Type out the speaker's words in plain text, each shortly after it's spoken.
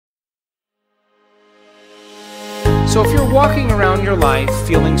So if you're walking around your life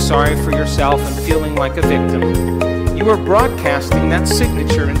feeling sorry for yourself and feeling like a victim, you are broadcasting that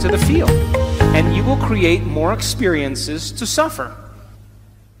signature into the field, and you will create more experiences to suffer.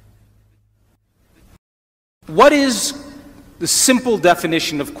 What is the simple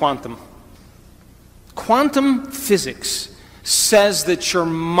definition of quantum? Quantum physics says that your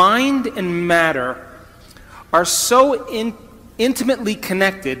mind and matter are so intimately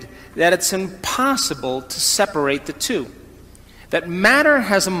connected that it's impossible to separate the two. That matter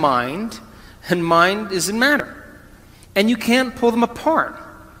has a mind, and mind is in matter. And you can't pull them apart.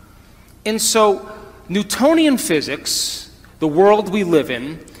 And so, Newtonian physics, the world we live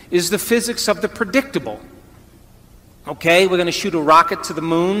in, is the physics of the predictable. Okay, we're going to shoot a rocket to the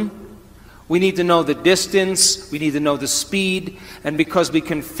moon. We need to know the distance, we need to know the speed, and because we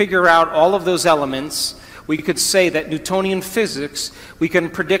can figure out all of those elements, we could say that Newtonian physics, we can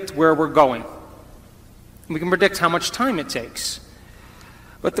predict where we're going. We can predict how much time it takes.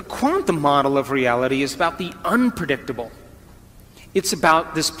 But the quantum model of reality is about the unpredictable. It's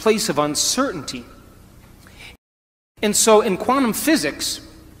about this place of uncertainty. And so in quantum physics,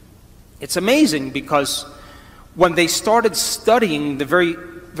 it's amazing because when they started studying the very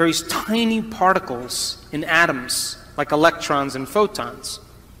tiny particles in atoms, like electrons and photons,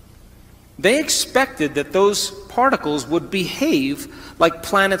 they expected that those particles would behave like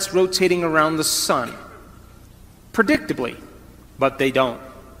planets rotating around the sun, predictably, but they don't.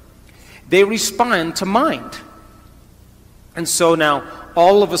 They respond to mind. And so now,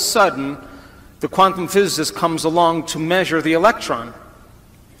 all of a sudden, the quantum physicist comes along to measure the electron.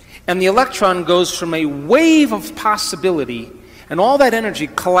 And the electron goes from a wave of possibility, and all that energy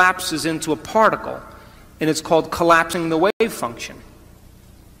collapses into a particle, and it's called collapsing the wave function.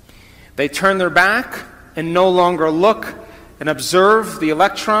 They turn their back and no longer look and observe the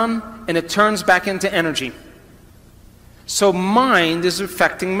electron, and it turns back into energy. So mind is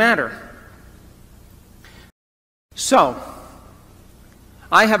affecting matter. So,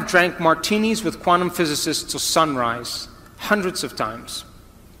 I have drank martinis with quantum physicists till sunrise, hundreds of times.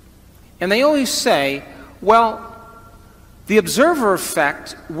 And they always say, well, the observer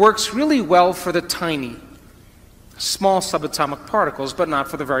effect works really well for the tiny, small subatomic particles, but not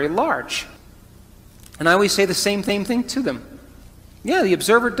for the very large. And I always say the same thing to them. Yeah, the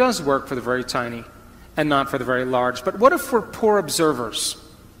observer does work for the very tiny and not for the very large. But what if we're poor observers?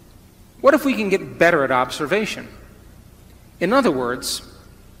 What if we can get better at observation? In other words,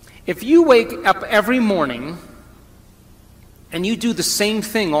 if you wake up every morning and you do the same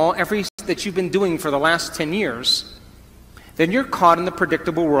thing that you've been doing for the last 10 years, then you're caught in the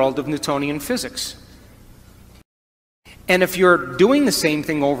predictable world of Newtonian physics. And if you're doing the same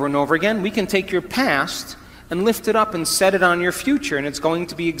thing over and over again, we can take your past and lift it up and set it on your future, and it's going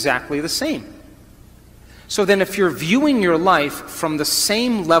to be exactly the same. So then if you're viewing your life from the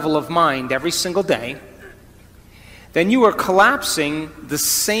same level of mind every single day, then you are collapsing the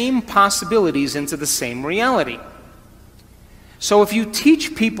same possibilities into the same reality. So if you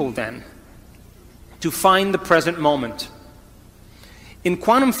teach people then to find the present moment, in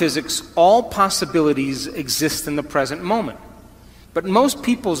quantum physics, all possibilities exist in the present moment. But most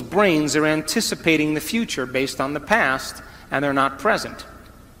people's brains are anticipating the future based on the past, and they're not present.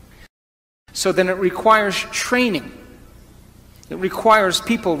 So then it requires training. It requires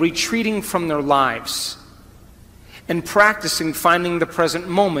people retreating from their lives and practicing finding the present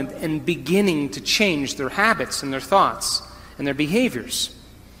moment and beginning to change their habits and their thoughts and their behaviors.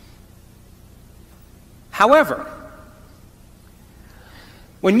 However,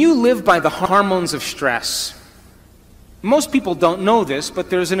 when you live by the hormones of stress, most people don't know this, but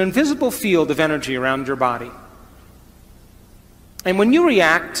there's an invisible field of energy around your body. And when you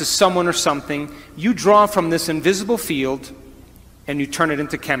react to someone or something, you draw from this invisible field and you turn it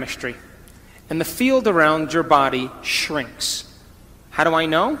into chemistry. And the field around your body shrinks. How do I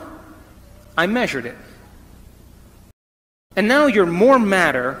know? I measured it. And now you're more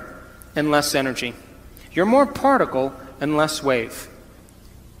matter and less energy. You're more particle and less wave.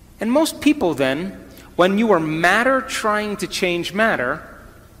 And most people then, when you are matter trying to change matter,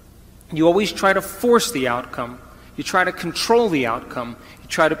 you always try to force the outcome. You try to control the outcome. You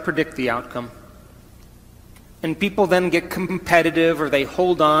try to predict the outcome. And people then get competitive, or they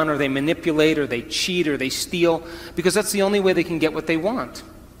hold on, or they manipulate, or they cheat, or they steal, because that's the only way they can get what they want.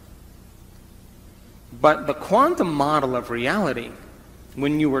 But the quantum model of reality,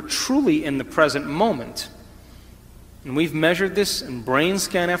 when you are truly in the present moment, and we've measured this in brain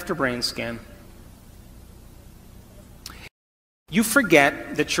scan after brain scan, you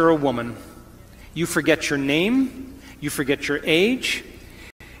forget that you're a woman. You forget your name, you forget your age,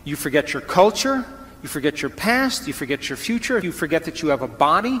 you forget your culture, you forget your past, you forget your future, you forget that you have a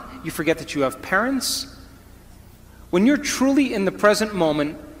body, you forget that you have parents. When you're truly in the present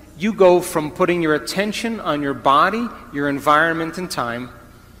moment, you go from putting your attention on your body, your environment, and time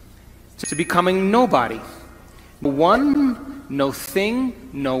to becoming nobody. No one, no thing,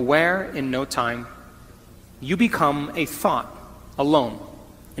 nowhere, and no time. You become a thought alone,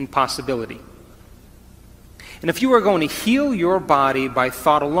 impossibility. And if you are going to heal your body by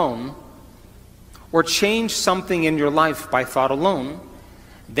thought alone, or change something in your life by thought alone,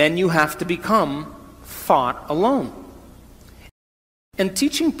 then you have to become thought alone. And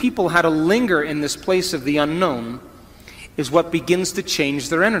teaching people how to linger in this place of the unknown is what begins to change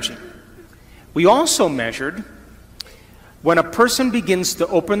their energy. We also measured when a person begins to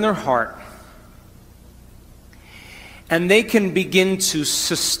open their heart and they can begin to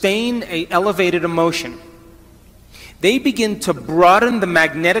sustain an elevated emotion. They begin to broaden the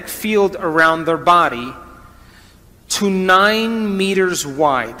magnetic field around their body to 9 meters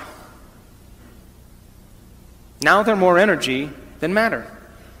wide. Now they're more energy than matter.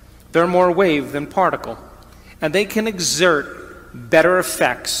 They're more wave than particle. And they can exert better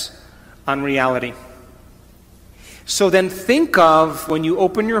effects on reality. So then think of when you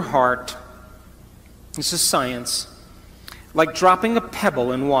open your heart, this is science, like dropping a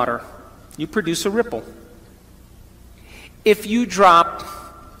pebble in water. You produce a ripple. If you drop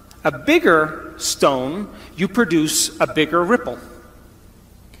a bigger stone, you produce a bigger ripple.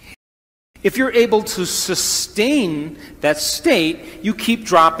 If you're able to sustain that state, you keep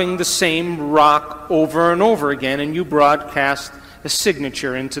dropping the same rock over and over again, and you broadcast a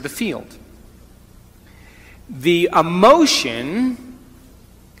signature into the field. The emotion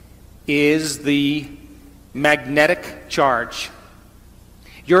is the magnetic charge.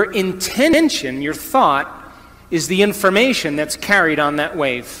 Your intention, your thought, is the information that's carried on that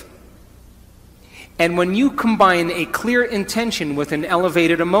wave. And when you combine a clear intention with an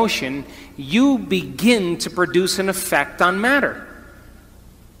elevated emotion, you begin to produce an effect on matter.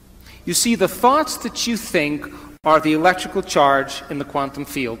 You see, the thoughts that you think are the electrical charge in the quantum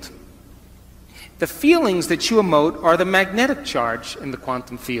field. The feelings that you emote are the magnetic charge in the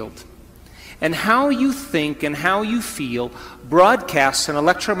quantum field. And how you think and how you feel broadcasts an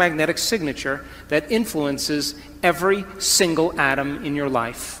electromagnetic signature that influences every single atom in your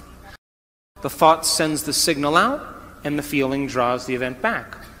life. The thought sends the signal out, and the feeling draws the event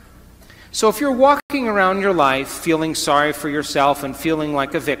back. So if you're walking around your life feeling sorry for yourself and feeling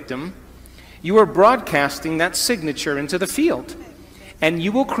like a victim, you are broadcasting that signature into the field, and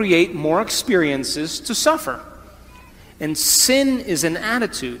you will create more experiences to suffer. And sin is an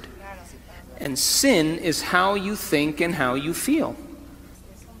attitude. And sin is how you think and how you feel.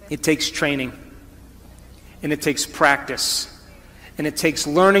 It takes training. And it takes practice. And it takes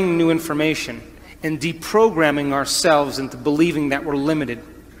learning new information and deprogramming ourselves into believing that we're limited.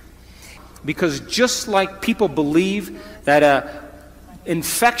 Because just like people believe that an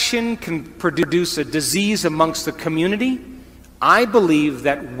infection can produce a disease amongst the community, I believe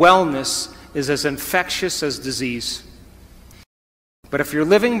that wellness is as infectious as disease. But if you're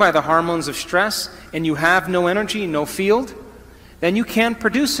living by the hormones of stress and you have no energy, no field, then you can't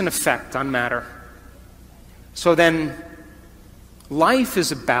produce an effect on matter. So then, life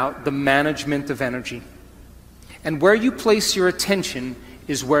is about the management of energy. And where you place your attention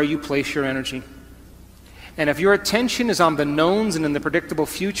is where you place your energy. And if your attention is on the knowns and in the predictable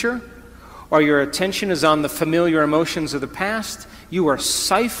future, or your attention is on the familiar emotions of the past, you are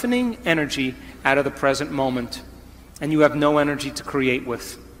siphoning energy out of the present moment. And you have no energy to create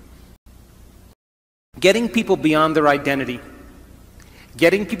with. Getting people beyond their identity,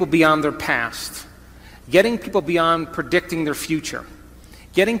 getting people beyond their past, getting people beyond predicting their future,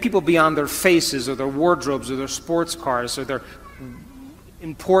 getting people beyond their faces or their wardrobes or their sports cars or their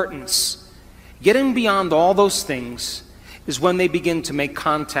importance, getting beyond all those things is when they begin to make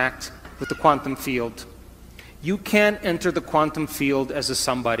contact with the quantum field. You can't enter the quantum field as a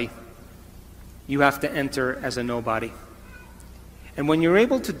somebody. You have to enter as a nobody. And when you're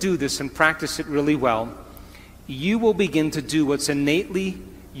able to do this and practice it really well, you will begin to do what's innately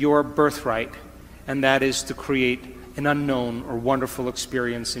your birthright, and that is to create an unknown or wonderful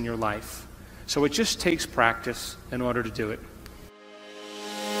experience in your life. So it just takes practice in order to do it.